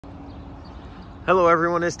Hello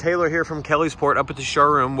everyone, it's Taylor here from Kellysport up at the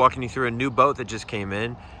showroom walking you through a new boat that just came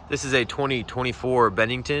in. This is a 2024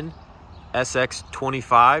 Bennington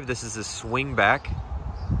SX25. This is a swingback.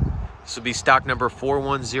 This will be stock number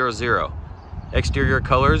 4100. Exterior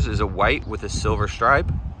colors is a white with a silver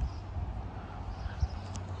stripe.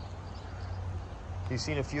 You've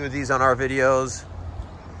seen a few of these on our videos.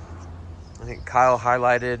 I think Kyle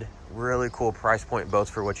highlighted really cool price point boats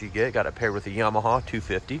for what you get. Got it paired with a Yamaha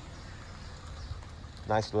 250.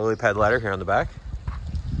 Nice lily pad ladder here on the back.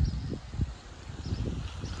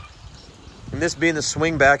 And this being the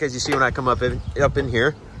swing back, as you see when I come up in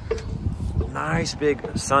here, nice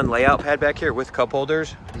big sun layout pad back here with cup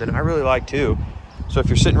holders. And then I really like too. So if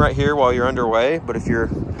you're sitting right here while you're underway, but if you're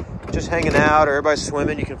just hanging out or everybody's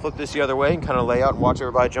swimming, you can flip this the other way and kind of lay out and watch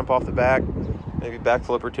everybody jump off the back. Maybe back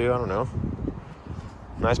flip or two, I don't know.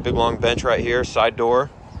 Nice big long bench right here, side door.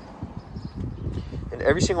 And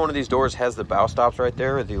every single one of these doors has the bow stops right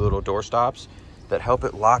there, or the little door stops that help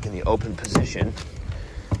it lock in the open position.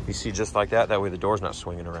 You see, just like that, that way the door's not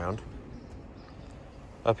swinging around.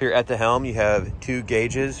 Up here at the helm, you have 2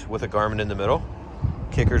 gauges with a Garmin in the middle.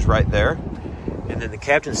 Kicker's right there. And then the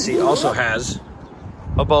captain's seat also has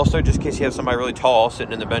a bolster, just in case you have somebody really tall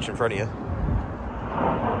sitting in the bench in front of you.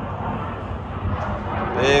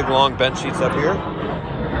 Big, long bench seats up here.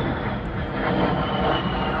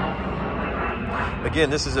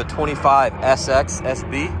 Again, this is a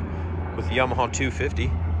 25SXSB with the Yamaha 250.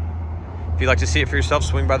 If you'd like to see it for yourself,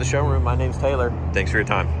 swing by the showroom. My name's Taylor. Thanks for your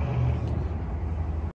time.